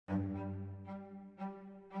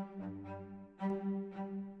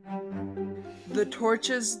The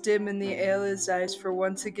torches dim and the ale is iced, for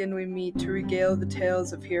once again we meet to regale the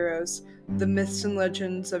tales of heroes, the myths and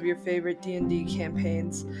legends of your favorite D&D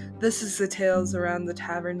campaigns. This is the Tales Around the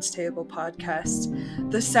Tavern's Table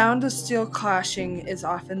podcast. The sound of steel clashing is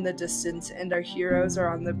off in the distance, and our heroes are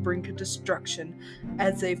on the brink of destruction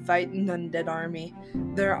as they fight an undead army.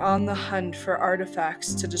 They're on the hunt for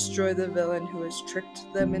artifacts to destroy the villain who has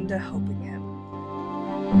tricked them into helping him.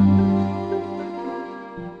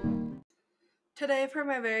 Today, for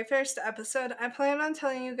my very first episode, I plan on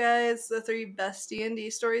telling you guys the 3 best D&D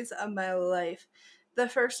stories of my life. The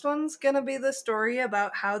first one's gonna be the story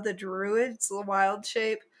about how the druid's wild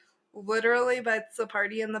shape literally bites the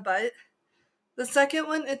party in the butt. The second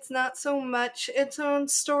one, it's not so much its own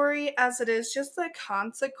story as it is just the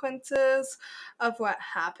consequences of what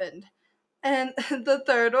happened. And the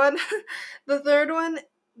third one,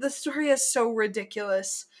 the story is so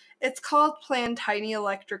ridiculous. It's called Plan Tiny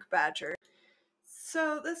Electric Badger.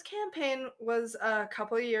 So this campaign was a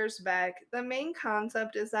couple of years back. The main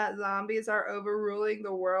concept is that zombies are overruling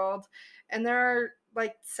the world, and there are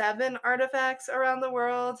like 7 artifacts around the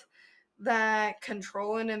world that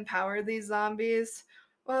control and empower these zombies.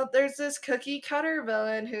 Well, there's this cookie cutter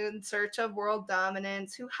villain who, in search of world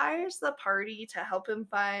dominance, who hires the party to help him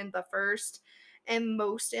find the first and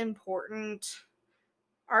most important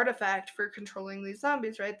artifact for controlling these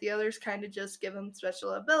zombies, right? The others kind of just give them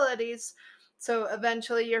special abilities. So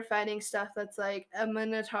eventually you're fighting stuff that's like a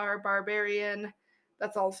Minotaur barbarian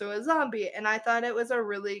that's also a zombie. And I thought it was a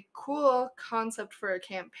really cool concept for a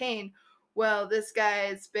campaign. Well, this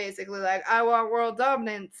guy's basically like, I want world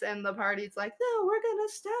dominance. And the party's like, no, we're going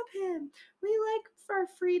to stop him. We like our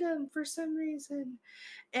freedom for some reason.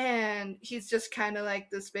 And he's just kind of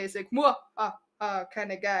like this basic,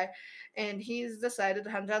 kind of guy. And he's decided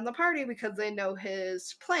to hunt down the party because they know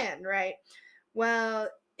his plan, right? Well,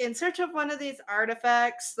 in search of one of these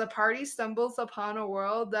artifacts, the party stumbles upon a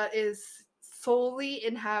world that is solely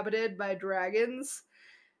inhabited by dragons.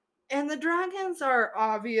 And the dragons are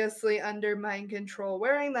obviously under mind control,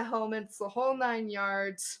 wearing the helmets, the whole 9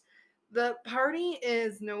 yards. The party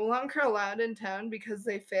is no longer allowed in town because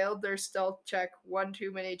they failed their stealth check one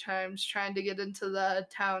too many times trying to get into the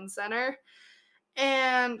town center.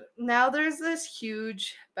 And now there's this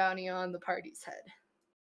huge bounty on the party's head.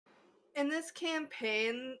 In this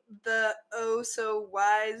campaign, the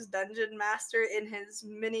oh-so-wise dungeon master, in his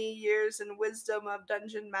many years and wisdom of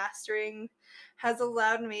dungeon mastering, has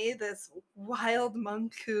allowed me, this wild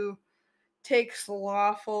monk who takes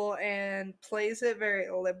lawful and plays it very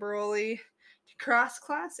liberally, to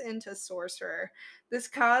cross-class into sorcerer. This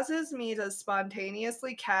causes me to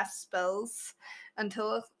spontaneously cast spells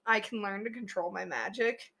until I can learn to control my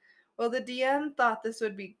magic. Well, the DM thought this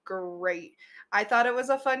would be great. I thought it was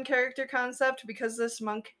a fun character concept because this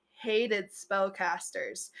monk hated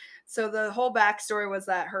spellcasters. So the whole backstory was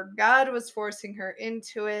that her god was forcing her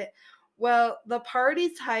into it. Well, the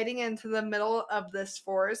party's hiding into the middle of this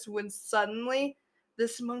forest when suddenly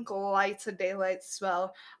this monk lights a daylight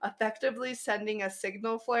spell, effectively sending a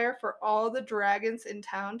signal flare for all the dragons in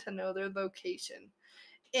town to know their location.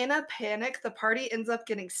 In a panic, the party ends up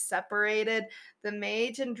getting separated. The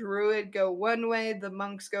mage and druid go one way, the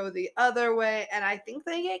monks go the other way, and I think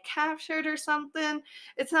they get captured or something.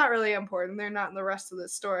 It's not really important. They're not in the rest of the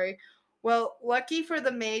story. Well, lucky for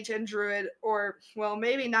the mage and druid, or, well,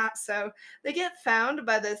 maybe not so, they get found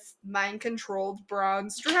by this mind-controlled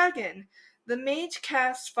bronze dragon. The mage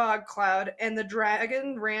casts Fog Cloud, and the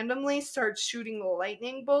dragon randomly starts shooting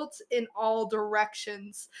lightning bolts in all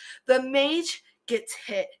directions. The mage gets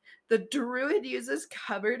hit. The druid uses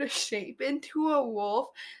cover to shape into a wolf.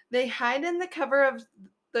 They hide in the cover of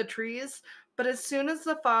the trees, but as soon as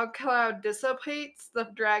the fog cloud dissipates, the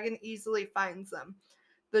dragon easily finds them.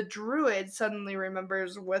 The druid suddenly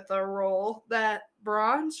remembers with a roll that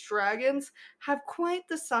bronze dragons have quite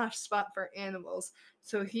the soft spot for animals,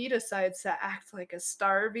 so he decides to act like a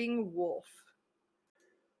starving wolf.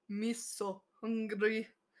 "Me so hungry,"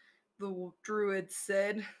 the druid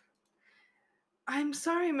said. "I'm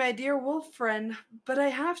sorry, my dear wolf friend, but I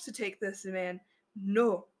have to take this man."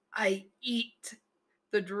 "No, I eat."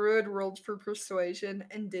 The druid rolled for persuasion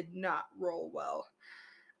and did not roll well.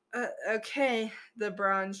 Okay, the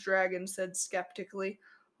bronze dragon said skeptically.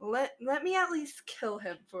 Let me at least kill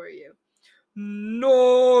him for you."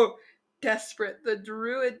 "No!" Desperate, the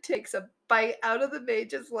druid takes a bite out of the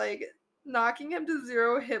mage's leg, knocking him to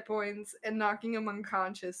 0 hit points and knocking him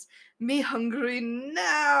unconscious. "Me hungry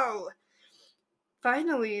now!"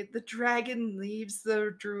 Finally, the dragon leaves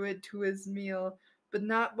the druid to his meal, but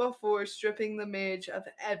not before stripping the mage of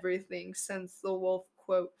everything, since the wolf,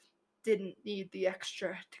 quote, didn't need the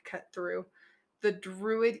extra to cut through. The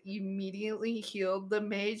druid immediately healed the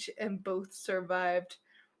mage and both survived,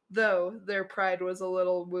 though their pride was a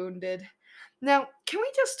little wounded. Now, can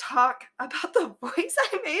we just talk about the voice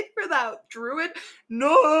I made for that druid?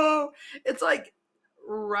 No! It's like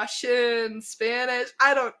Russian, Spanish.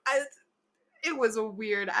 It was a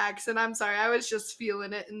weird accent. I'm sorry. I was just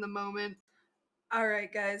feeling it in the moment. All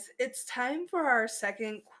right, guys, it's time for our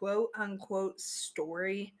second quote unquote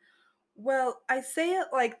story. Well, I say it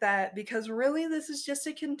like that because really this is just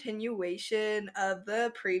a continuation of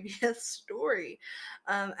the previous story.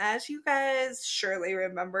 As you guys surely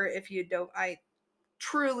remember, if you don't,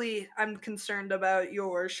 I'm concerned about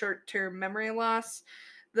your short term memory loss.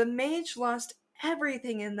 The mage lost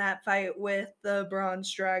everything in that fight with the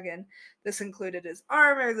bronze dragon. This included his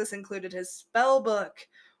armor, this included his spell book.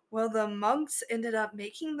 Well, the monks ended up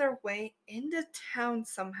making their way into town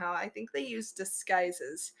somehow. I think they used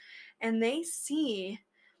disguises. And they see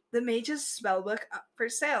the mage's spellbook up for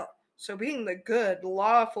sale. So, being the good,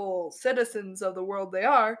 lawful citizens of the world they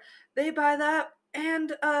are, they buy that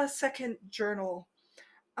and a second journal.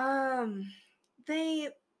 um, they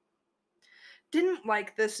didn't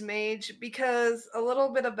like this mage because a little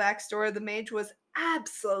bit of backstory, the mage was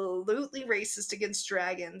absolutely racist against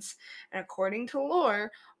dragons. And according to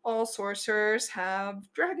lore, all sorcerers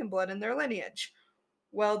have dragon blood in their lineage.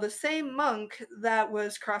 Well, the same monk that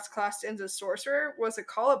was cross-classed into sorcerer was a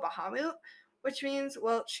Kala Bahamut, which means,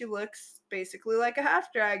 well, she looks basically like a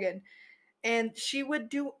half-dragon. And she would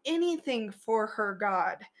do anything for her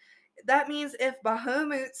god. That means if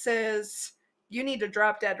Bahamut says, you need to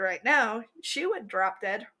drop dead right now, she would drop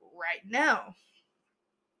dead right now.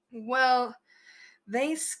 Well,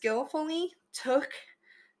 they skillfully took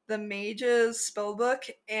the mage's spellbook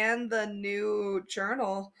and the new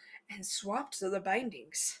journal and swapped the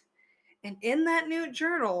bindings. And in that new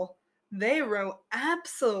journal, they wrote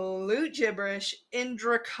absolute gibberish in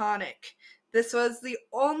Draconic. This was the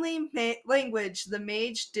only language the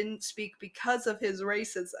mage didn't speak because of his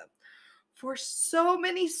racism. For so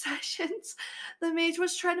many sessions, the mage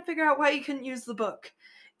was trying to figure out why he couldn't use the book.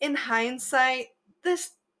 In hindsight,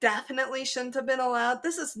 this definitely shouldn't have been allowed.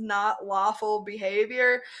 This is not lawful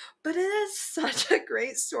behavior, but it is such a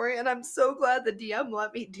great story, and I'm so glad the DM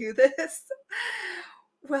let me do this.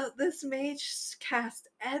 Well, this mage cast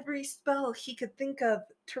every spell he could think of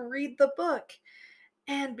to read the book,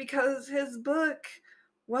 and because his book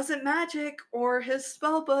wasn't magic or his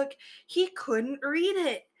spell book, he couldn't read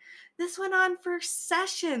it. This went on for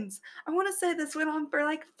sessions. I want to say this went on for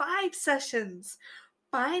like 5 sessions.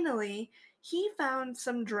 Finally, he found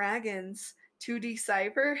some dragons to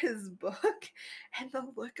decipher his book, and the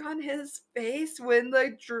look on his face when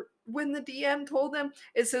the DM told him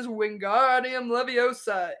it says Wingardium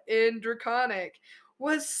Leviosa in Draconic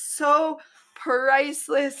was so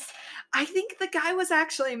priceless. I think the guy was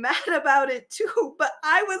actually mad about it too, but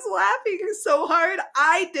I was laughing so hard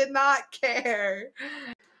I did not care.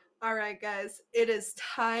 All right, guys, it is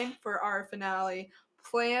time for our finale.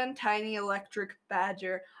 Plan Tiny Electric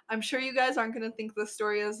Badger. I'm sure you guys aren't going to think the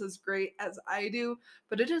story is as great as I do,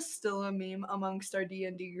 but it is still a meme amongst our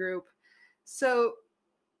D&D group. So,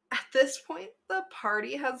 at this point, the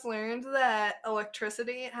party has learned that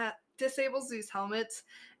electricity disables these helmets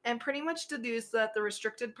and pretty much deduced that the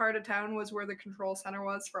restricted part of town was where the control center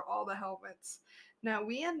was for all the helmets. Now,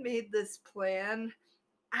 we had made this plan,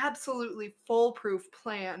 absolutely foolproof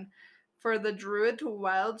plan, for the druid to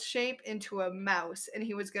wild shape into a mouse, and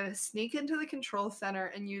he was going to sneak into the control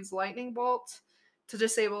center and use lightning bolt to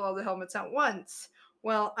disable all the helmets at once.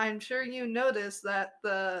 Well, I'm sure you noticed that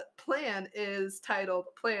the plan is titled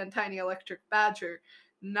Plan Tiny Electric Badger,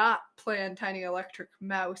 not Plan Tiny Electric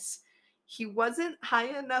Mouse. He wasn't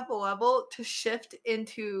high enough level to shift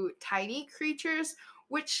into tiny creatures,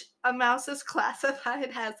 which a mouse is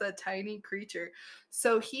classified as a tiny creature.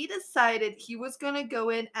 So he decided he was going to go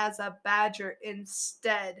in as a badger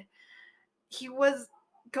instead. He was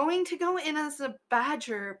going to go in as a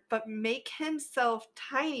badger, but make himself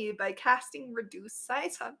tiny by casting reduced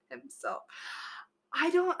size on himself. I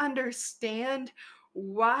don't understand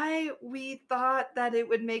why we thought that it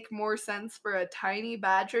would make more sense for a tiny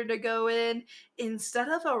badger to go in instead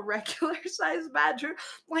of a regular sized badger.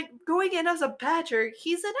 Like, going in as a badger,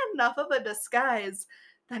 he's in enough of a disguise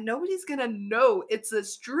that nobody's gonna know it's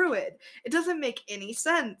this druid. It doesn't make any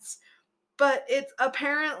sense. But it's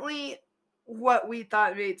apparently what we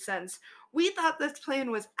thought made sense. We thought this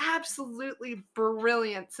plan was absolutely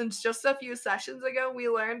brilliant since just a few sessions ago we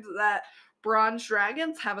learned that bronze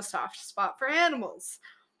dragons have a soft spot for animals.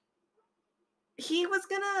 He was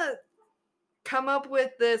gonna come up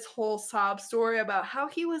with this whole sob story about how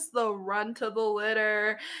he was the runt of the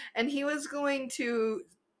litter and he was going to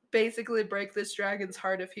basically break this dragon's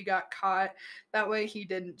heart if he got caught. That way he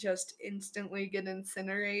didn't just instantly get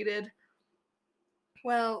incinerated.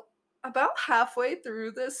 Well, about halfway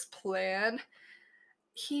through this plan,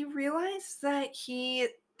 he realized that he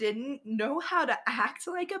didn't know how to act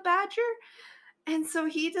like a badger, and so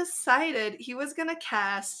he decided he was going to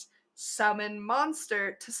cast Summon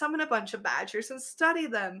Monster to summon a bunch of badgers and study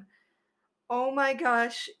them. Oh my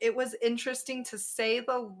gosh, it was interesting to say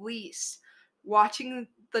the least, watching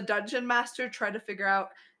the dungeon master try to figure out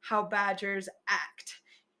how badgers act.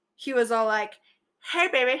 He was all like, "Hey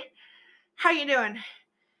baby, how you doing?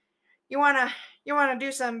 You wanna you wanna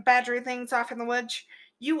do some badgery things off in the woods?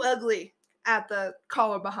 You ugly," at the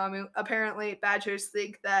call of Bahamut. Apparently badgers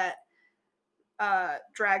think that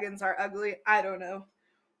dragons are ugly. I don't know.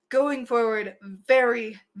 Going forward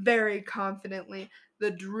very, very confidently,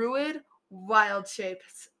 the druid wild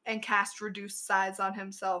shapes and cast reduced size on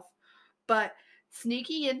himself. But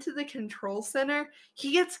sneaking into the control center,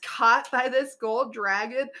 he gets caught by this gold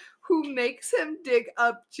dragon who makes him dig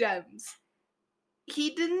up gems.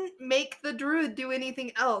 He didn't make the druid do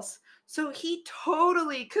anything else. So he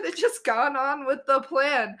totally could have just gone on with the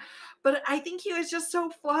plan. But I think he was just so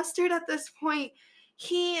flustered at this point.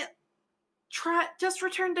 He just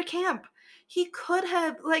returned to camp. He could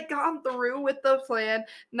have gone through with the plan.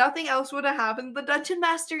 Nothing else would have happened. The dungeon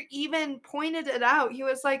master even pointed it out. He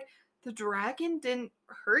was like, "The dragon didn't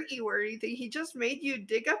hurt you or anything. He just made you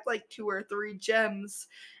dig up like 2 or 3 gems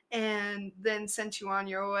and then sent you on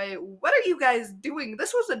your way. What are you guys doing?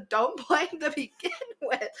 This was a dumb plan to begin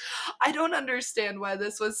with." I don't understand why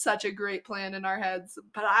this was such a great plan in our heads,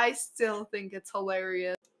 but I still think it's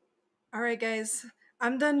hilarious. All right, guys,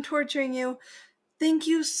 I'm done torturing you. Thank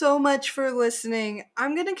you so much for listening.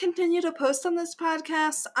 I'm going to continue to post on this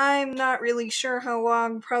podcast. I'm not really sure how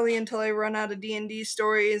long, probably until I run out of D&D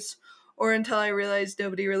stories or until I realize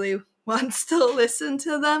nobody really wants to listen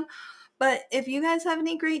to them. But if you guys have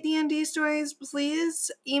any great D&D stories,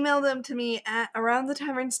 please email them to me at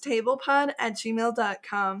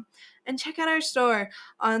aroundthetavern'stablepod@gmail.com. And check out our store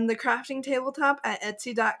on the crafting tabletop at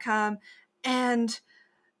etsy.com. And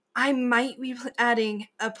I might be adding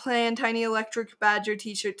a Plan Tiny Electric Badger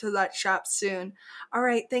t-shirt to that shop soon. All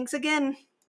right, thanks again.